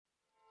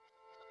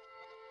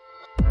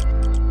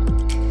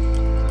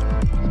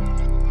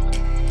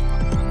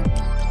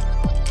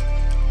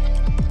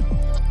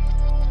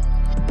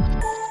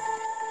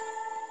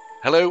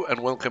Hello and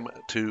welcome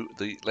to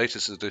the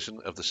latest edition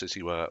of the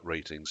Citywire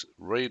Ratings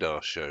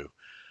Radar show.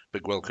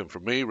 Big welcome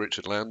from me,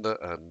 Richard Lander,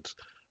 and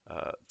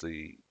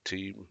the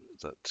team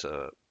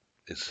that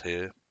is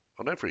here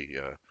on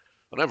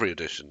every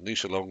edition.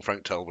 Nisha Long,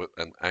 Frank Talbot,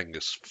 and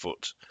Angus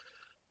Foote.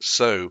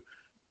 So,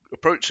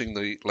 approaching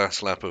the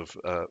last lap of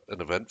an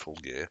eventful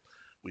year,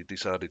 we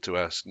decided to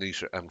ask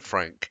Nisha and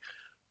Frank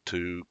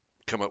to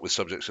come up with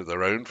subjects of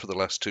their own for the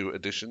last two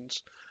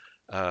editions.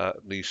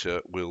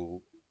 Nisha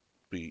will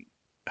be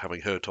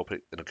having her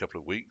topic in a couple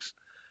of weeks.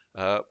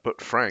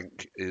 But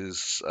Frank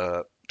is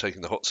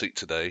taking the hot seat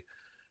today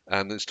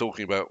and is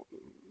talking about,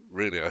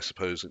 really, I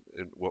suppose,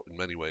 in what in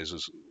many ways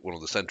is one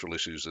of the central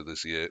issues of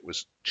this year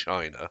was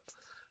China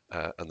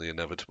and the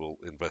inevitable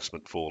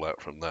investment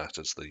fallout from that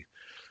as the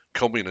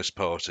Communist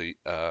Party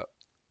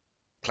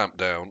clamped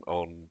down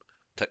on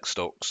tech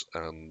stocks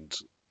and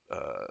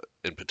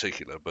in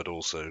particular, but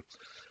also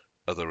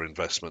other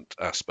investment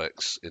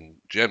aspects in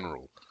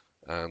general.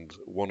 And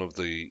one of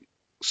the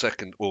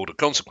second order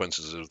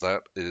consequences of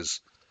that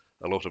is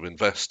a lot of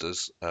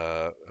investors,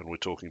 and we're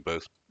talking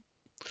both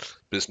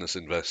business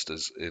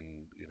investors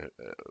in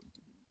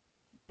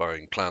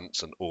buying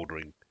plants and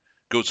ordering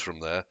goods from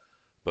there,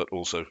 but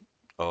also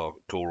our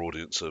core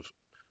audience of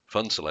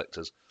fund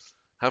selectors,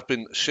 have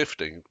been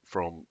shifting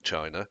from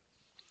China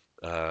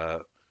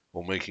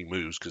or making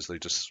moves because they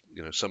just,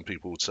 some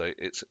people would say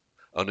it's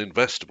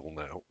uninvestable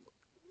now.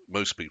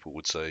 Most people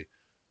would say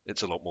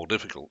it's a lot more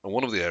difficult. And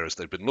one of the areas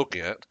they've been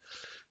looking at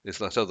is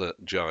that other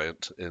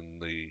giant in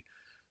the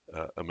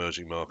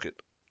emerging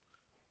market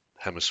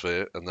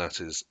hemisphere, and that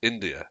is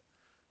India.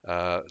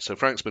 So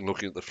Frank's been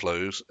looking at the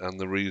flows and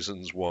the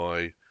reasons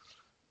why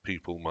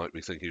people might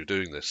be thinking of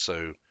doing this.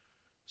 So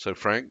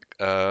Frank,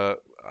 I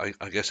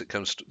guess it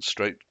comes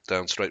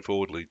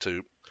straightforwardly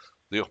to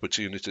the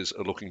opportunities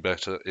are looking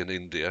better in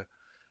India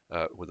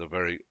with a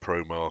very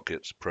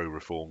pro-market,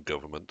 pro-reform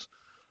government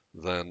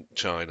than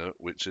China,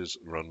 which is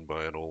run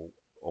by an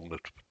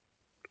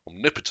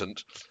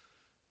omnipotent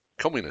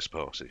Communist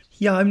Party.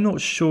 Yeah, I'm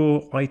not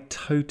sure I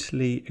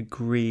totally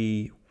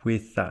agree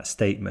with that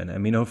statement. I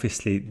mean,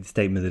 obviously, the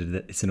statement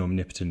that it's an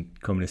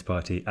omnipotent Communist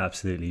Party,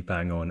 absolutely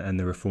bang on, and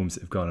the reforms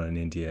that have gone on in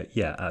India,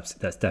 yeah,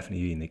 that's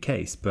definitely been the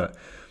case. But,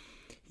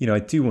 I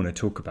do want to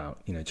talk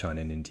about,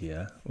 China and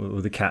India, or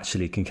the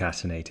catchily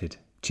concatenated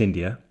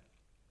Chindia.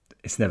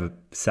 It's never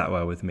sat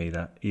well with me,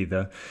 that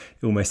either.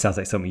 It almost sounds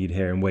like something you'd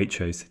hear in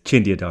Waitrose.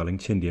 Chindia, darling,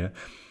 Chindia.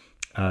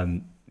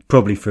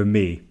 Probably for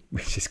me,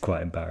 which is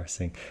quite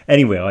embarrassing.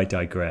 Anyway, I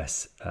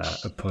digress.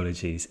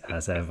 Apologies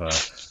as ever.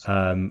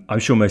 I'm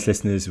sure most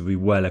listeners will be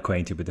well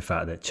acquainted with the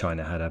fact that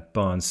China had a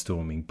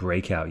barnstorming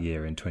breakout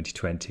year in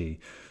 2020,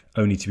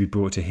 only to be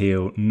brought to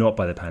heel not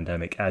by the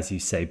pandemic, as you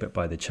say, but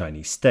by the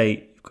Chinese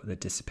state. You've got the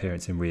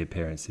disappearance and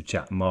reappearance of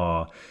Jack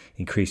Ma,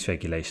 increased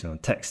regulation on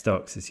tech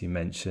stocks, as you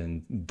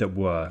mentioned, that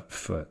were,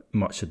 for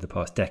much of the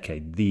past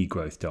decade, the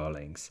growth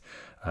darlings.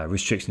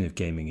 Restriction of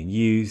gaming and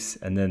use,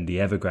 and then the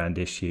Evergrande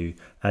issue,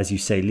 as you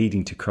say,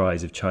 leading to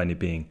cries of China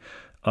being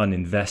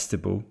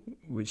uninvestable,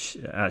 which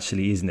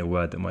actually isn't a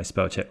word that my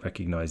spell check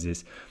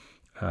recognises.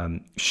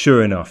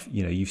 Sure enough,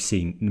 you've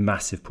seen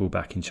massive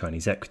pullback in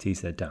Chinese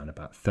equities. They're down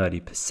about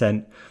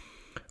 30%.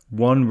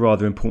 One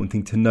rather important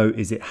thing to note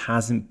is it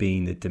hasn't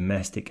been the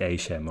domestic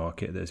A-share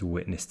market that has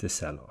witnessed a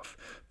sell-off,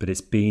 but it's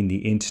been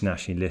the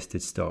internationally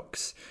listed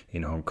stocks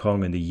in Hong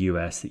Kong and the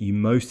US that you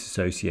most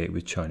associate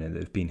with China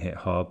that have been hit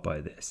hard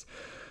by this.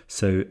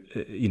 So,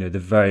 the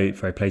very,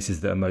 very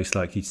places that are most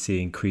likely to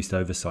see increased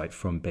oversight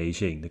from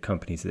Beijing, the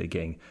companies that are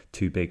getting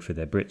too big for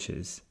their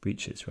breeches.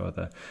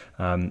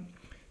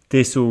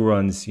 This all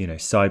runs,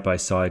 side by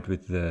side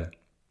with the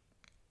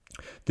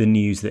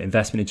news that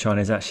investment in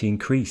China has actually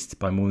increased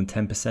by more than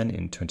 10%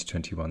 in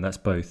 2021. That's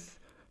both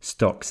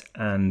stocks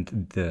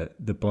and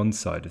the bond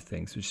side of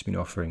things, which has been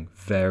offering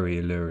very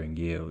alluring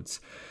yields.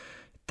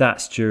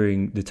 That's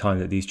during the time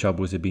that these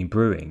troubles have been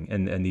brewing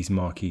and these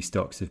marquee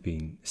stocks have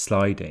been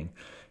sliding.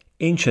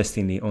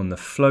 Interestingly, on the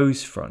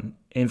flows front,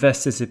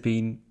 investors have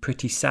been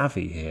pretty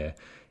savvy here.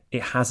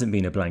 It hasn't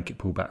been a blanket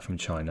pullback from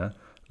China,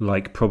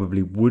 like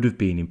probably would have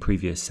been in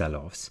previous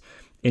sell-offs.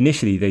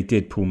 Initially, they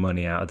did pull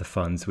money out of the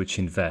funds which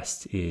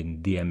invest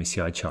in the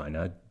MSCI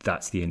China.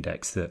 That's the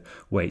index that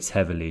weights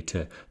heavily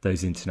to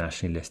those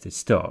internationally listed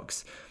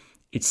stocks.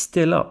 It's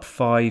still up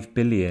 5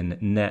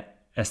 billion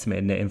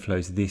estimated net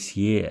inflows this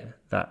year,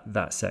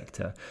 that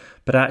sector.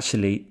 But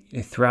actually,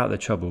 throughout the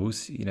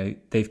troubles,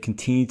 they've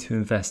continued to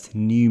invest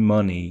new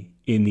money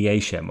in the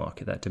A-share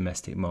market, that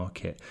domestic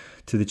market,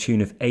 to the tune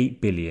of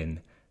 8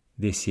 billion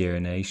this year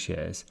in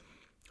A-shares.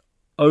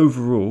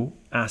 Overall,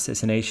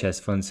 assets in A-shares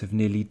funds have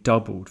nearly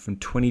doubled from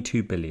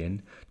 22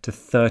 billion to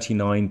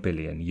 39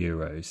 billion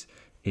euros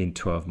in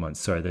 12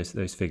 months. Sorry,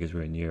 those figures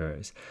were in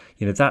euros.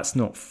 That's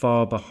not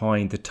far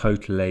behind the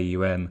total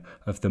AUM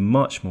of the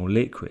much more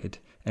liquid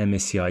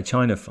MSCI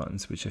China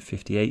funds, which are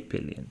 58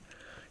 billion.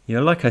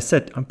 Like I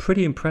said, I'm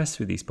pretty impressed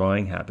with these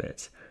buying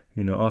habits.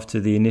 After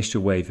the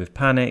initial wave of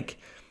panic,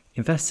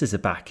 investors are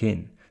back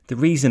in. The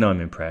reason I'm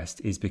impressed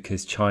is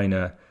because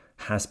China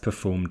has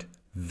performed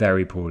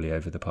very poorly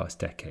over the past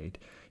decade.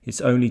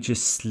 It's only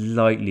just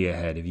slightly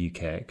ahead of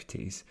UK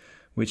equities,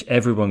 which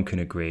everyone can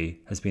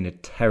agree has been a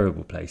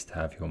terrible place to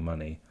have your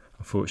money,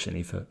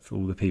 unfortunately, for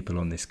all the people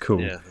on this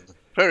call. Yeah,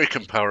 very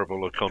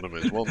comparable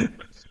economies.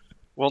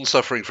 One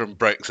suffering from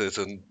Brexit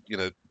and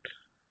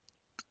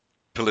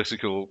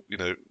political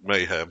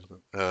mayhem,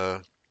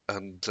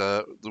 and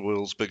the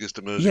world's biggest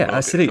emerging market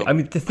Absolutely. economy.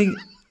 I mean, the thing.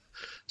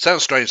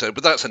 Sounds strange though,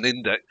 but that's an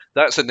index.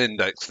 That's an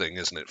index thing,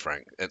 isn't it,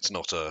 Frank? It's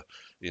not a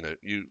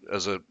you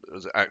as an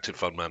active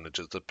fund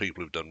manager, the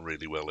people who've done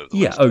really well over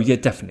the last. Yeah,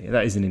 definitely.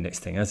 That is an index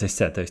thing. As I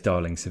said, those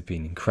darlings have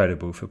been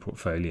incredible for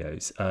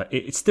portfolios.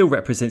 It still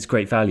represents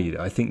great value,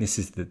 though. I think this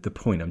is the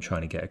point I'm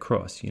trying to get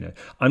across.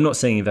 I'm not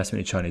saying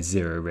investment in China is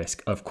zero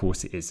risk. Of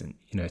course it isn't.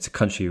 It's a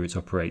country which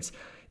operates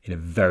in a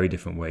very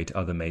different way to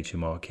other major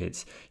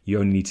markets.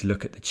 You only need to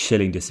look at the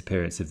chilling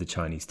disappearance of the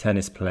Chinese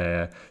tennis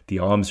player, the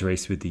arms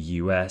race with the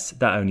US.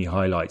 That only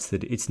highlights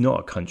that it's not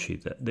a country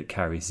that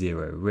carries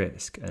zero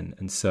risk.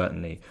 And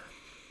certainly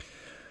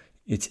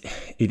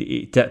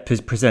it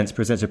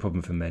presents a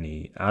problem for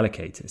many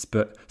allocators.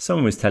 But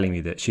someone was telling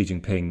me that Xi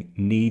Jinping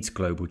needs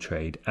global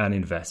trade and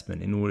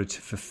investment in order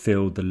to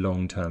fulfill the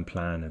long-term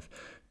plan of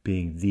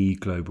being the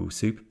global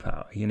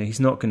superpower. He's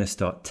not going to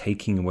start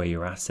taking away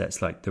your assets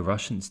like the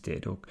Russians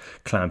did or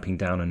clamping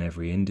down on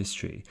every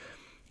industry.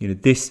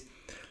 This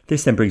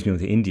then brings me on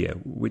to India,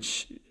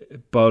 which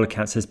by all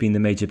accounts has been the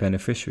major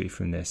beneficiary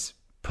from this,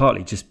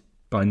 partly just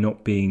by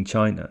not being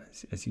China,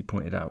 as you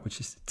pointed out, which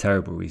is a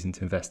terrible reason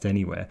to invest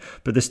anywhere.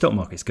 But the stock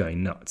market's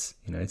going nuts.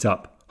 It's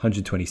up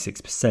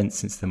 126%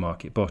 since the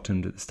market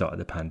bottomed at the start of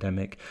the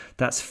pandemic.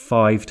 That's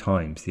 5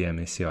 times the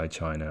MSCI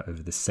China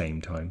over the same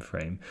time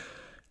frame.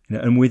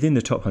 And within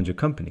the top 100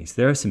 companies,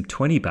 there are some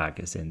 20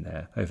 baggers in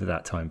there over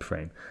that time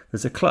frame.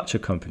 There's a clutch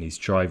of companies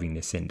driving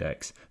this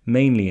index,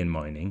 mainly in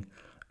mining,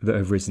 that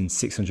have risen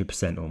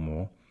 600% or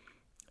more.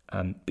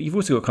 But you've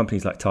also got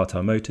companies like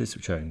Tata Motors,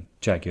 which own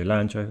Jaguar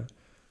Land Rover.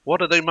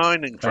 What are they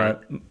mining, Frank?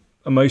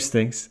 Most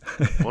things.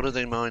 What are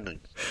they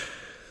mining?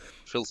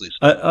 Filthy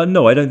stuff.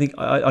 No, I don't think.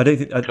 I don't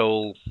think.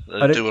 Coal.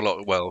 Do a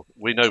lot. Well,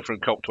 we know from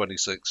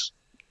COP26.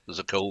 There's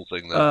a coal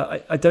thing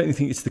there. I don't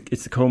think it's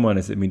the coal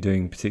miners that have been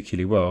doing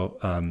particularly well.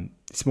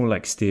 It's more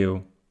like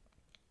steel.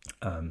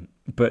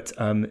 But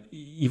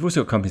you've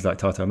also got companies like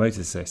Tata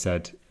Motors, as I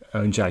said,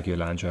 own Jaguar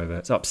Land Rover.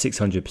 It's up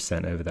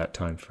 600% over that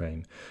time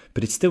frame,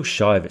 but it's still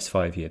shy of its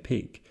 5-year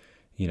peak.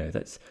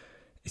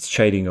 It's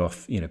trading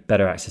off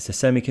better access to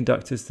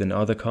semiconductors than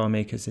other car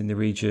makers in the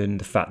region.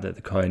 The fact that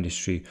the car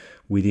industry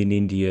within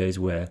India is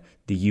where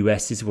the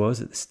US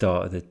was at the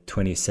start of the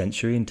 20th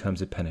century in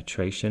terms of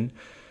penetration.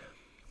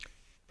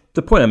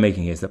 The point I'm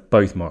making here is that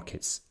both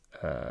markets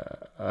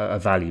are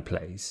value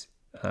plays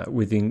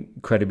with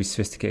incredibly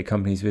sophisticated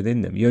companies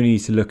within them. You only need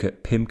to look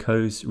at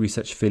PIMCO's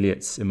Research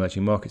Affiliates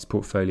Emerging Markets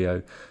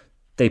portfolio.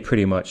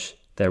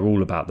 They're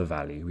all about the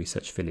value,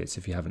 Research Affiliates,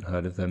 if you haven't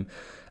heard of them.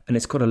 And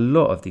it's got a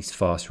lot of these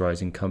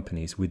fast-rising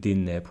companies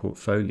within their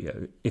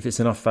portfolio. If it's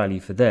enough value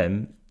for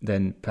them,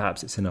 then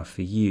perhaps it's enough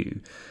for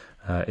you.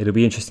 It'll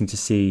be interesting to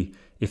see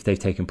if they've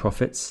taken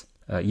profits.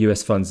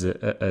 US funds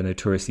are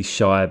notoriously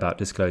shy about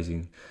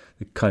disclosing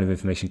the kind of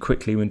information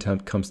quickly when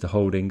it comes to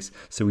holdings,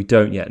 so we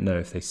don't yet know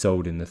if they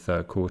sold in the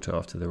third quarter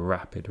after the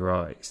rapid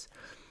rise.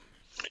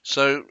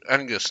 So,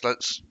 Angus,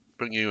 let's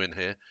bring you in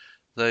here.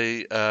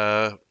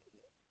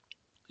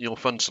 Your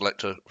fund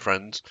selector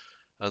friends,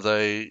 are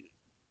they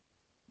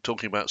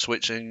talking about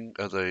switching?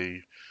 Are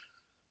they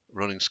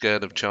running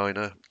scared of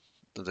China?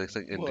 Do they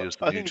think India's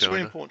the new China? I think it's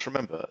really important to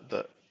remember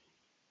that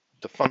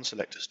the fund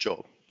selector's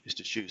job is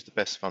to choose the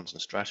best funds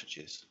and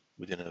strategies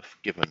within a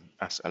given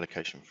asset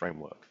allocation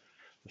framework.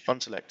 The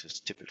fund selectors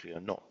typically are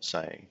not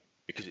saying,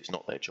 because it's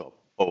not their job,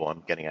 oh,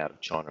 I'm getting out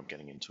of China, I'm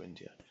getting into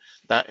India.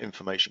 That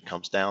information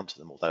comes down to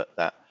them, or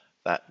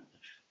that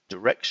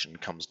direction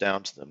comes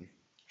down to them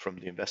from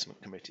the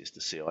investment committees,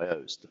 the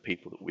CIOs, the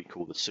people that we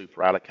call the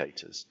super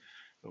allocators.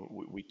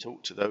 We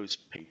talk to those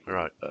people,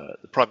 right.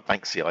 The private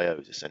bank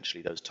CIOs,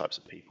 essentially, those types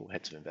of people,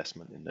 heads of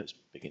investment in those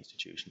big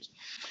institutions.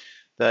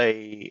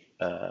 We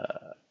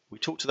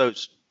talk to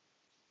those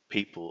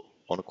people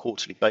on a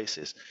quarterly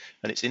basis,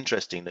 and it's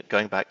interesting that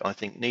going back, I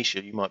think,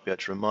 Nisha, you might be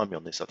able to remind me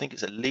on this, I think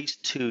it's at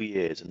least 2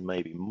 years and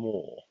maybe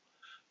more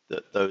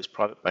that those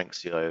private bank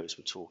CIOs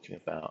were talking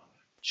about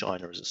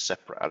China as a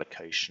separate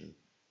allocation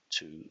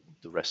to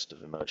the rest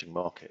of emerging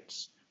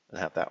markets and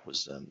how that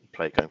was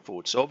played going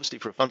forward. So obviously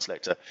for a fund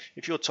selector,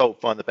 if you're told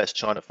find the best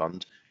China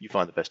fund, you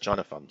find the best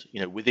China fund,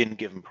 within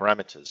given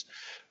parameters.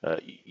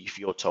 If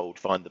you're told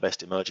find the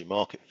best emerging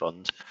market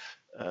fund,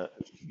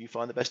 you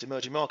find the best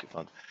emerging market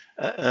fund.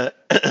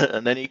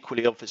 And then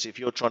equally, obviously, if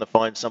you're trying to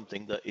find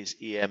something that is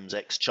EM's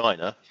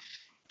ex-China,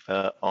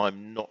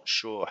 I'm not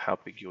sure how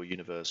big your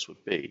universe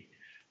would be.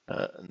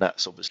 And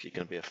that's obviously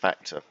going to be a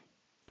factor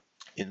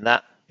in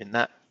that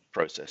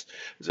process.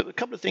 There's a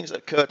couple of things that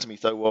occurred to me,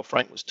 though, while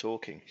Frank was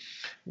talking.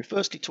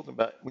 Firstly,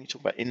 when you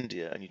talk about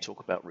India and you talk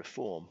about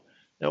reform,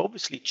 Now,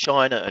 obviously,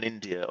 China and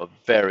India are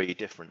very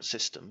different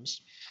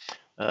systems,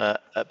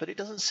 but it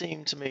doesn't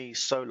seem to me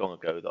so long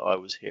ago that I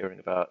was hearing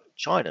about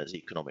China's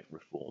economic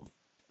reform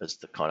as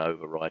the kind of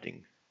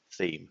overriding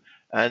theme.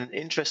 And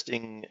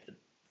interesting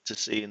to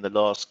see in the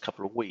last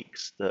couple of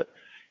weeks that,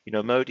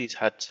 Modi's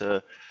had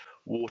to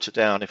water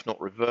down, if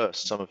not reverse,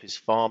 some of his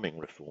farming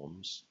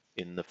reforms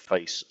in the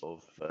face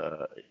of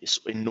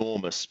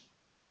enormous,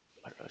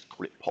 I don't know, let's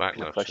call it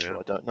popular Backlash, pressure, yeah.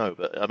 I don't know,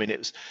 but I mean, it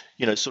was,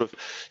 sort of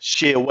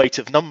sheer weight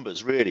of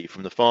numbers really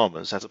from the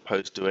farmers, as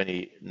opposed to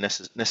any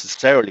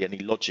necessarily any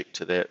logic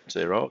to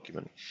their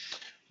argument.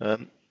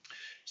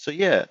 So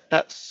yeah,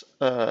 that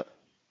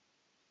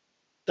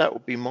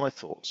would be my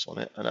thoughts on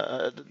it.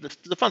 And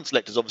the fund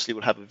selectors obviously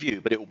will have a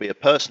view, but it will be a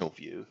personal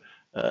view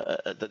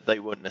that they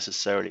won't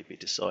necessarily be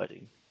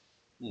deciding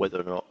whether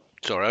or not.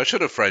 Sorry, I should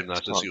have framed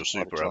that as time your to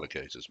buy the super time.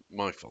 allocators.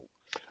 My fault.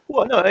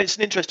 Well, no, it's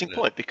an interesting Yeah.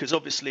 point because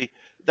obviously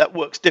that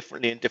works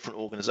differently in different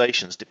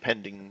organisations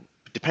depending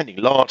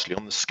largely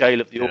on the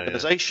scale of the Yeah, yeah.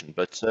 organisation.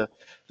 But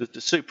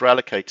the super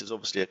allocators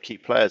obviously are key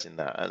players in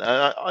that. And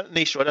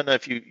Nisha, I don't know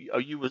if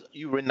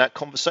you were in that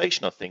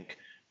conversation. I think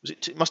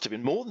it must have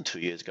been more than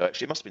 2 years ago.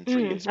 Actually, it must have been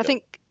 3 years I ago.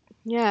 think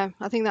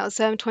that was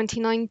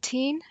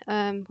 2019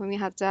 when we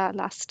had our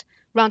last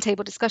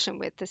roundtable discussion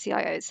with the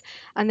CIOs,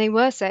 and they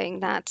were saying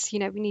that we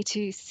need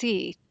to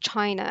see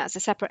China as a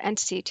separate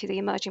entity to the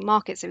emerging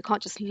markets, so we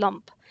can't just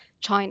lump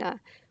China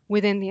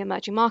within the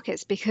emerging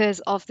markets because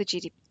of the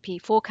GDP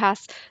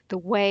forecast, the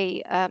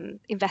way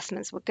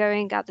investments were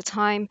going at the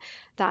time,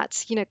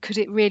 that could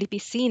it really be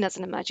seen as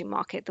an emerging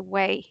market, the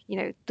way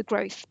the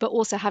growth, but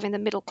also having the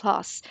middle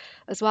class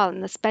as well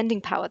and the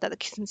spending power that the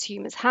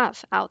consumers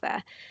have out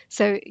there.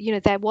 So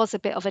there was a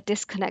bit of a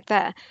disconnect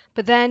there,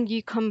 but then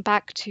you come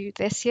back to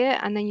this year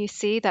and then you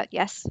see that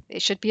yes,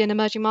 it should be an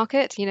emerging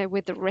market,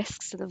 with the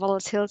risks and the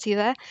volatility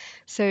there.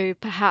 So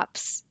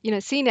perhaps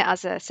seeing it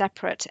as a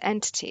separate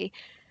entity,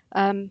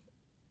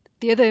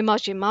 the other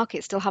emerging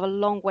markets still have a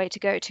long way to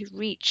go to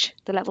reach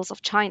the levels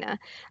of China.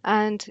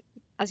 And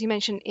as you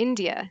mentioned,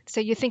 India. So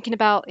you're thinking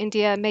about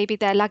India, maybe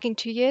they're lagging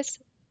 2 years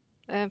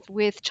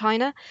with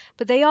China,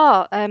 but they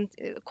are,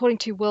 according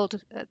to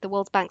the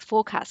World Bank's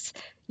forecasts,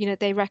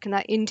 they reckon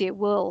that India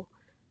will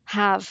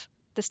have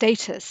the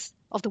status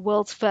of the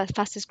world's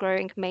fastest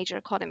growing major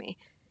economy,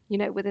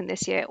 within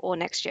this year or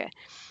next year.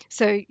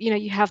 So,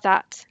 you have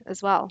that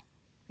as well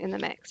in the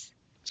mix.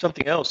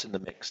 Something else in the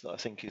mix that I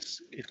think is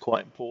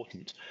quite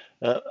important.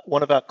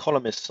 One of our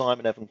columnists,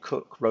 Simon Evan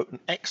Cook, wrote an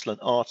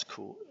excellent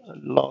article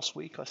last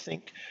week, I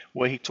think,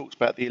 where he talks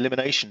about the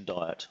elimination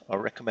diet. I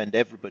recommend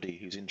everybody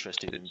who's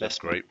interested in It's a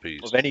investment great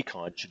piece. of any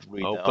kind should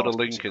read I'll that put a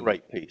article. It's link a in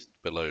great piece.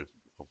 below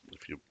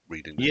if you're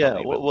reading this Yeah,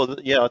 on email.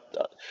 yeah,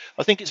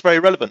 I think it's very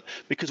relevant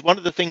because one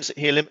of the things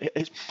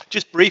that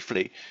just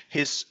briefly,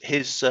 his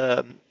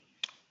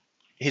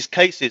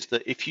case is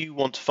that if you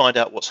want to find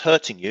out what's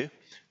hurting you,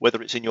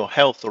 whether it's in your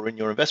health or in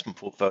your investment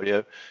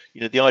portfolio,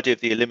 the idea of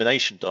the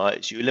elimination diet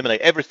is you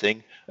eliminate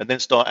everything and then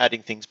start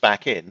adding things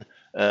back in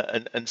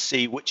and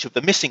see which of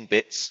the missing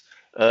bits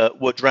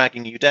were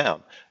dragging you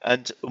down.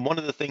 And one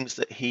of the things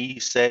that he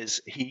says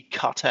he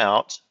cut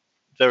out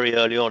very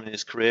early on in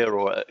his career,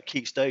 or at a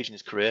key stage in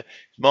his career,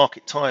 is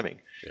market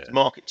timing. Yeah.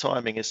 Market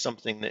timing is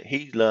something that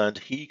he learned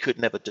he could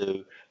never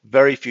do.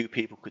 Very few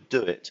people could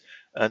do it.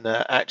 And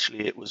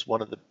actually, it was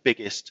one of the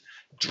biggest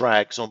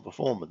drags on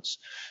performance.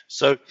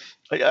 So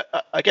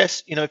I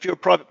guess, if you're a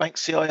private bank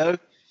CIO,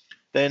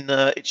 then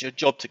it's your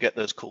job to get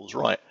those calls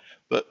right.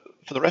 But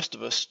for the rest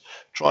of us,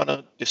 trying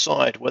to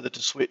decide whether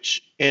to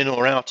switch in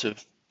or out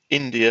of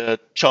India,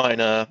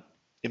 China,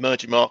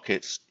 emerging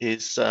markets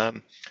is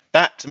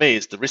that to me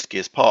is the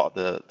riskiest part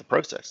of the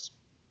process.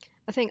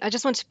 I think I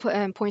just want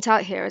to point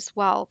out here as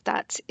well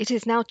that it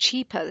is now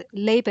cheaper.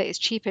 Labor is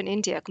cheaper in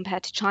India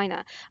compared to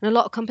China, and a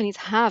lot of companies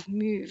have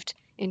moved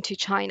into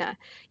China,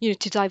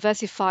 to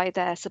diversify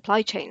their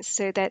supply chains,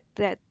 so that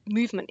their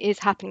movement is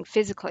happening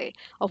physically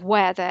of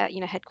where their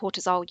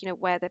headquarters are,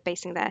 where they're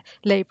basing their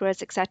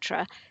laborers,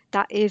 etc.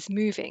 That is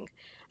moving.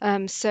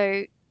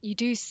 So you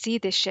do see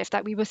this shift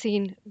that we were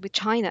seeing with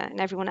China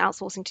and everyone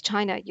outsourcing to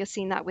China. You're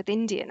seeing that with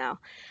India now.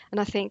 And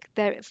I think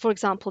there, for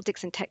example,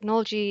 Dixon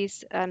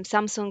Technologies,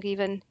 Samsung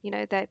even,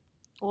 they're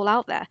all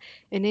out there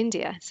in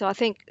India. So I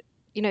think,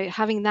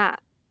 having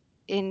that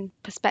in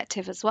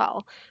perspective as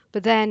well.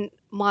 But then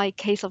my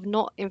case of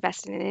not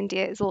investing in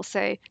India is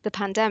also the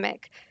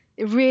pandemic.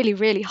 It really,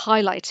 really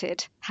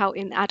highlighted how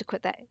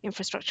inadequate their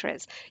infrastructure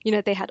is.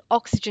 They had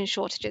oxygen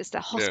shortages,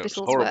 their Yeah, it was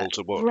hospitals horrible were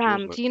to watch,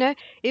 rammed, wasn't it?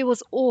 it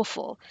was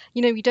awful.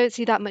 You don't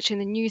see that much in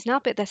the news now,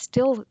 but they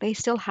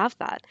still have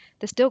that.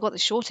 They've still got the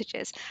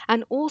shortages.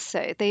 And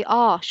also they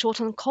are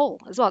short on coal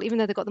as well, even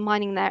though they've got the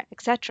mining there,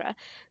 etc.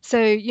 So,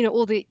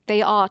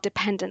 they are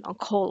dependent on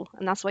coal,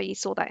 and that's why you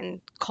saw that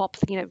in COP,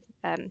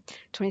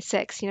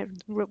 26,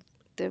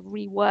 the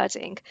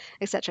rewording,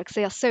 etc., because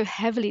they are so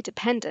heavily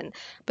dependent.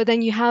 But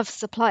then you have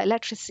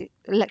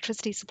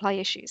electricity supply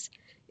issues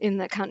in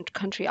the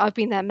country. I've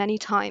been there many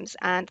times,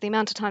 and the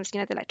amount of times, the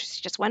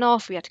electricity just went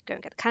off. We had to go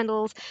and get the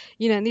candles,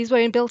 and these were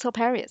in built-up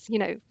areas,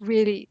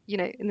 really,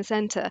 in the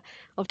center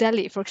of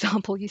Delhi, for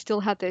example, you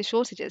still had those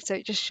shortages. So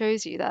it just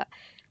shows you that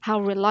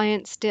how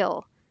reliant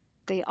still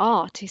they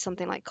are to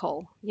something like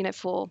coal,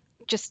 for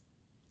just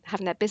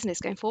having their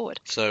business going forward.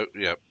 So,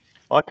 yeah.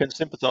 I can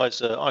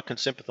sympathise. I can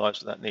sympathise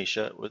with that,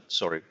 Nisha.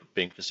 Sorry,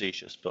 being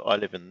facetious, but I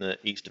live in the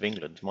east of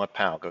England. My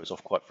power goes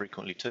off quite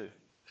frequently too.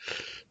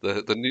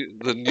 The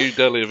new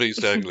Delhi of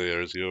East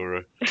Anglia is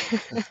your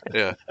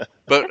yeah.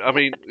 But I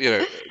mean,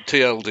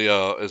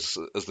 TLDR, as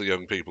the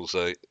young people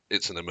say,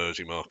 it's an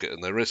emerging market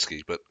and they're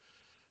risky. But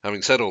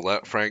having said all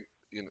that, Frank,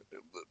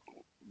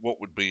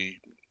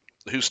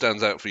 who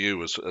stands out for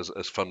you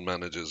as fund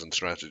managers and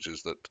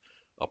strategists that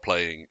are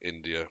playing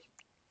India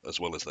as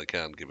well as they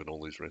can, given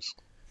all these risks?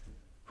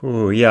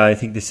 Oh yeah, I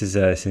think this is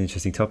it's an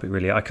interesting topic,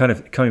 really. I kind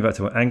of coming back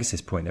to what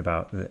Angus's point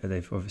about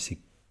they've obviously,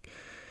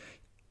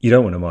 you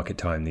don't want to market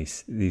time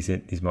these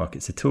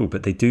markets at all,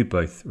 but they do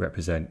both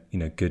represent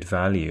good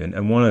value.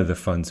 And one of the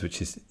funds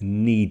which is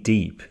knee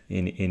deep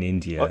in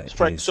India.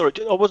 Frank, sorry,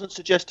 I wasn't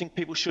suggesting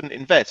people shouldn't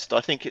invest. I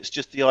think it's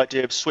just the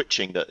idea of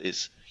switching that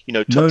is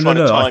trying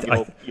to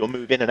time your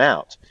move in and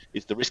out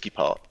is the risky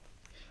part.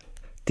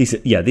 I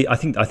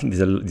think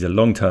these are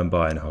long-term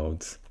buy and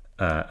holds.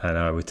 And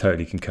I would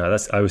totally concur.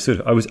 I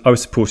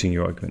was supporting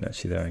your argument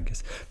actually there,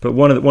 Angus. But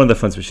one of the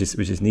funds which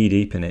is knee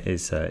deep in it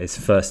is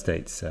First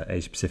State's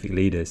Asia Pacific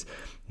Leaders.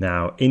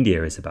 Now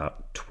India is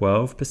about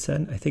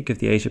 12%, I think, of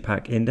the Asia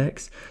Pac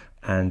index,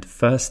 and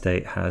First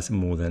State has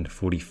more than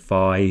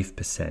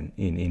 45%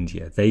 in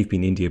India. They've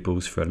been India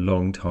bulls for a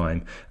long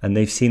time, and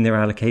they've seen their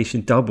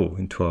allocation double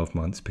in 12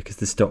 months because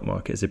the stock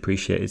market has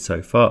appreciated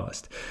so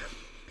fast.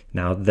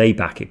 Now they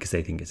back it because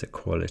they think it's a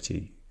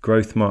quality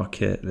growth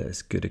market.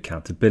 There's good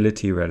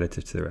accountability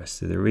relative to the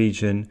rest of the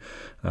region,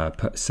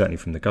 certainly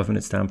from the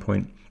governance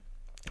standpoint.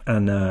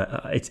 And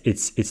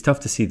it's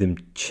tough to see them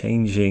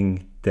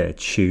changing their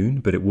tune,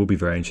 but it will be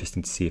very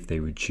interesting to see if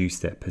they reduce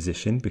their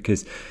position,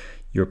 because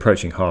you're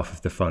approaching half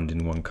of the fund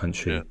in one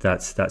country. Yeah.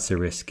 That's a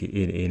risk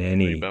in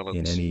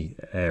any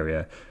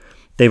area.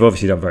 They've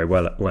obviously done very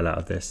well out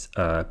of this,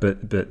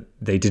 but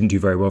they didn't do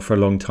very well for a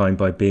long time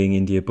by being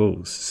India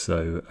bulls.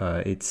 So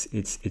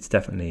it's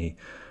definitely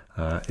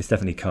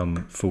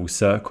come full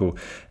circle.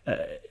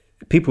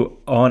 People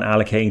aren't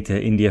allocating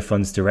to India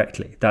funds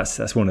directly.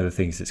 That's one of the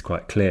things that's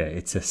quite clear.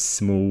 It's a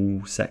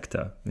small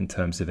sector in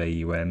terms of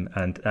AUM,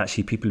 and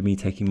actually people have been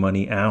taking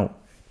money out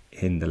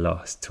in the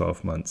last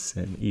 12 months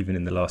and even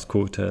in the last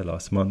quarter,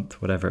 last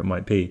month, whatever it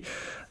might be.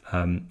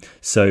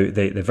 So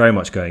they're very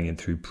much going in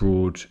through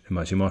broad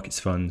emerging markets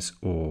funds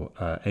or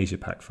Asia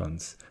Pac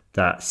funds.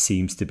 That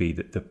seems to be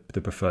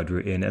the preferred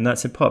route in, and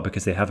that's in part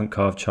because they haven't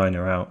carved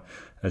China out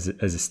as a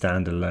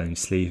standalone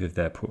sleeve of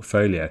their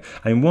portfolio.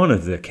 And one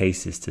of the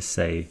cases to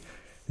say,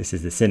 this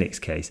is the cynic's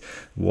case,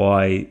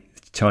 why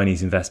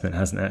Chinese investment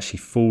hasn't actually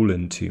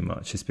fallen too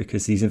much is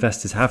because these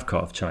investors have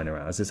carved China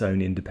out as its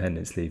own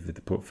independent sleeve of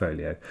the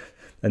portfolio.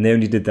 And they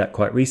only did that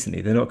quite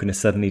recently. They're not going to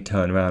suddenly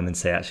turn around and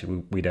say,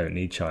 actually, we don't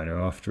need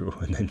China after all,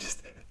 and then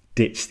just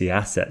ditch the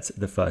assets at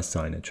the first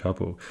sign of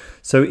trouble.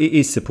 So it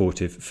is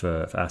supportive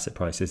for asset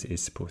prices. It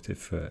is supportive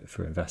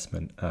for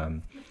investment.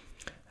 That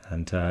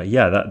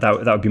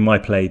would be my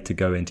play to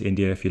go into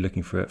India if you're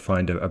looking for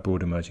find a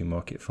broad emerging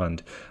market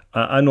fund.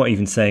 I'm not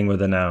even saying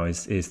whether now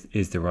is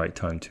the right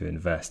time to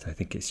invest. I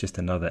think it's just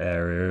another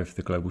area of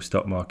the global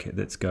stock market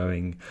that's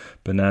going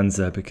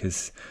bonanza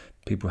because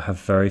people have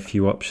very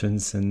few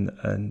options,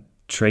 and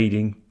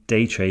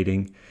day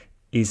trading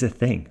is a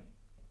thing.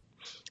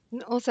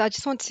 Also, I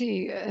just want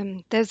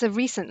to, there's a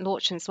recent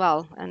launch as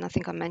well, and I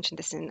think I mentioned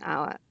this in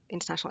our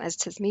international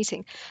editors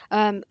meeting.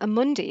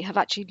 Amundi have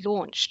actually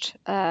launched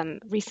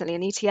recently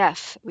an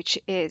ETF, which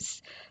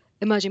is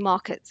emerging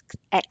markets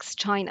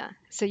ex-China.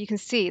 So you can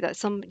see that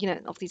some,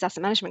 of these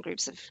asset management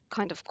groups have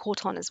kind of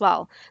caught on as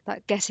well,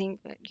 that getting,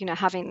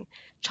 having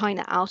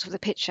China out of the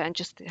picture and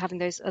just having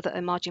those other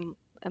emerging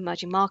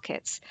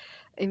markets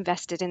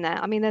invested in there.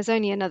 I mean, there's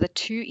only another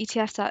 2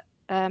 ETFs that,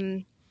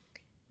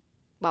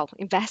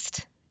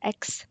 invest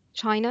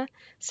ex-China.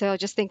 So I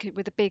just think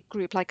with a big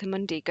group like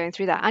Amundi going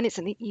through that, and it's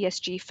an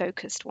ESG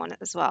focused one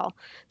as well.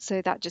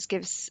 So that just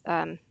gives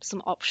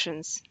some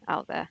options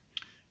out there.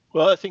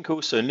 Well, I think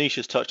also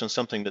Nisha's touched on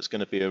something that's going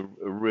to be a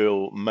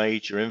real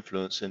major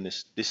influence in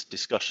this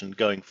discussion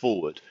going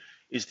forward,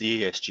 is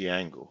the ESG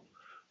angle,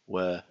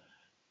 where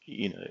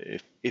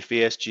if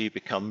ESG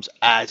becomes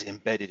as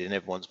embedded in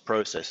everyone's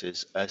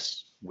processes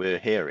as we're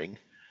hearing,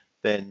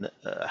 then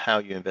how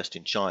you invest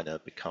in China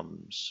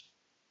becomes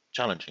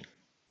challenging.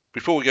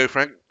 Before we go,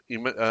 Frank,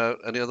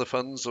 any other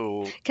funds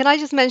or? Can I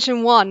just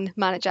mention one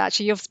manager?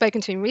 Actually, you've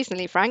spoken to him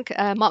recently, Frank,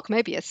 Mark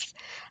Mobius,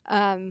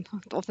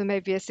 of the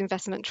Mobius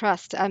Investment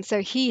Trust. So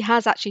he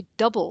has actually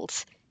doubled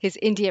his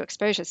India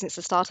exposure since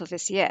the start of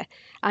this year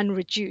and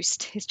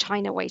reduced his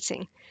China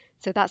weighting.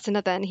 So that's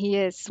another, and he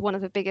is one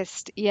of the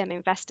biggest EM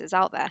investors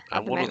out there.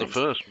 And one of the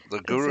first, the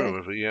guru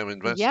of EM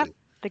investing. Yeah,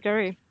 the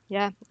guru.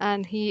 Yeah,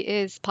 and he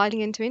is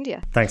piling into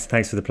India. Thanks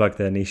for the plug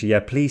there, Nisha. Yeah,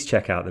 please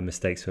check out the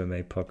Mistakes Were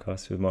Made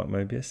podcast with Mark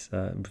Mobius.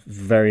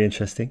 Very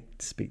interesting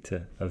to speak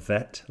to a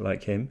vet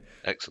like him.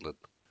 Excellent.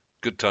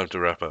 Good time to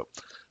wrap up.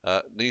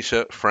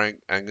 Nisha,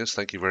 Frank, Angus,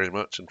 thank you very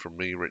much. And from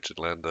me, Richard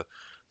Lander,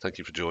 thank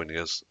you for joining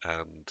us.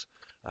 And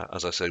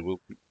as I say,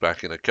 we'll be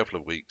back in a couple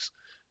of weeks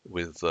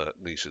with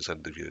Nisha's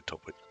end of year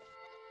topic.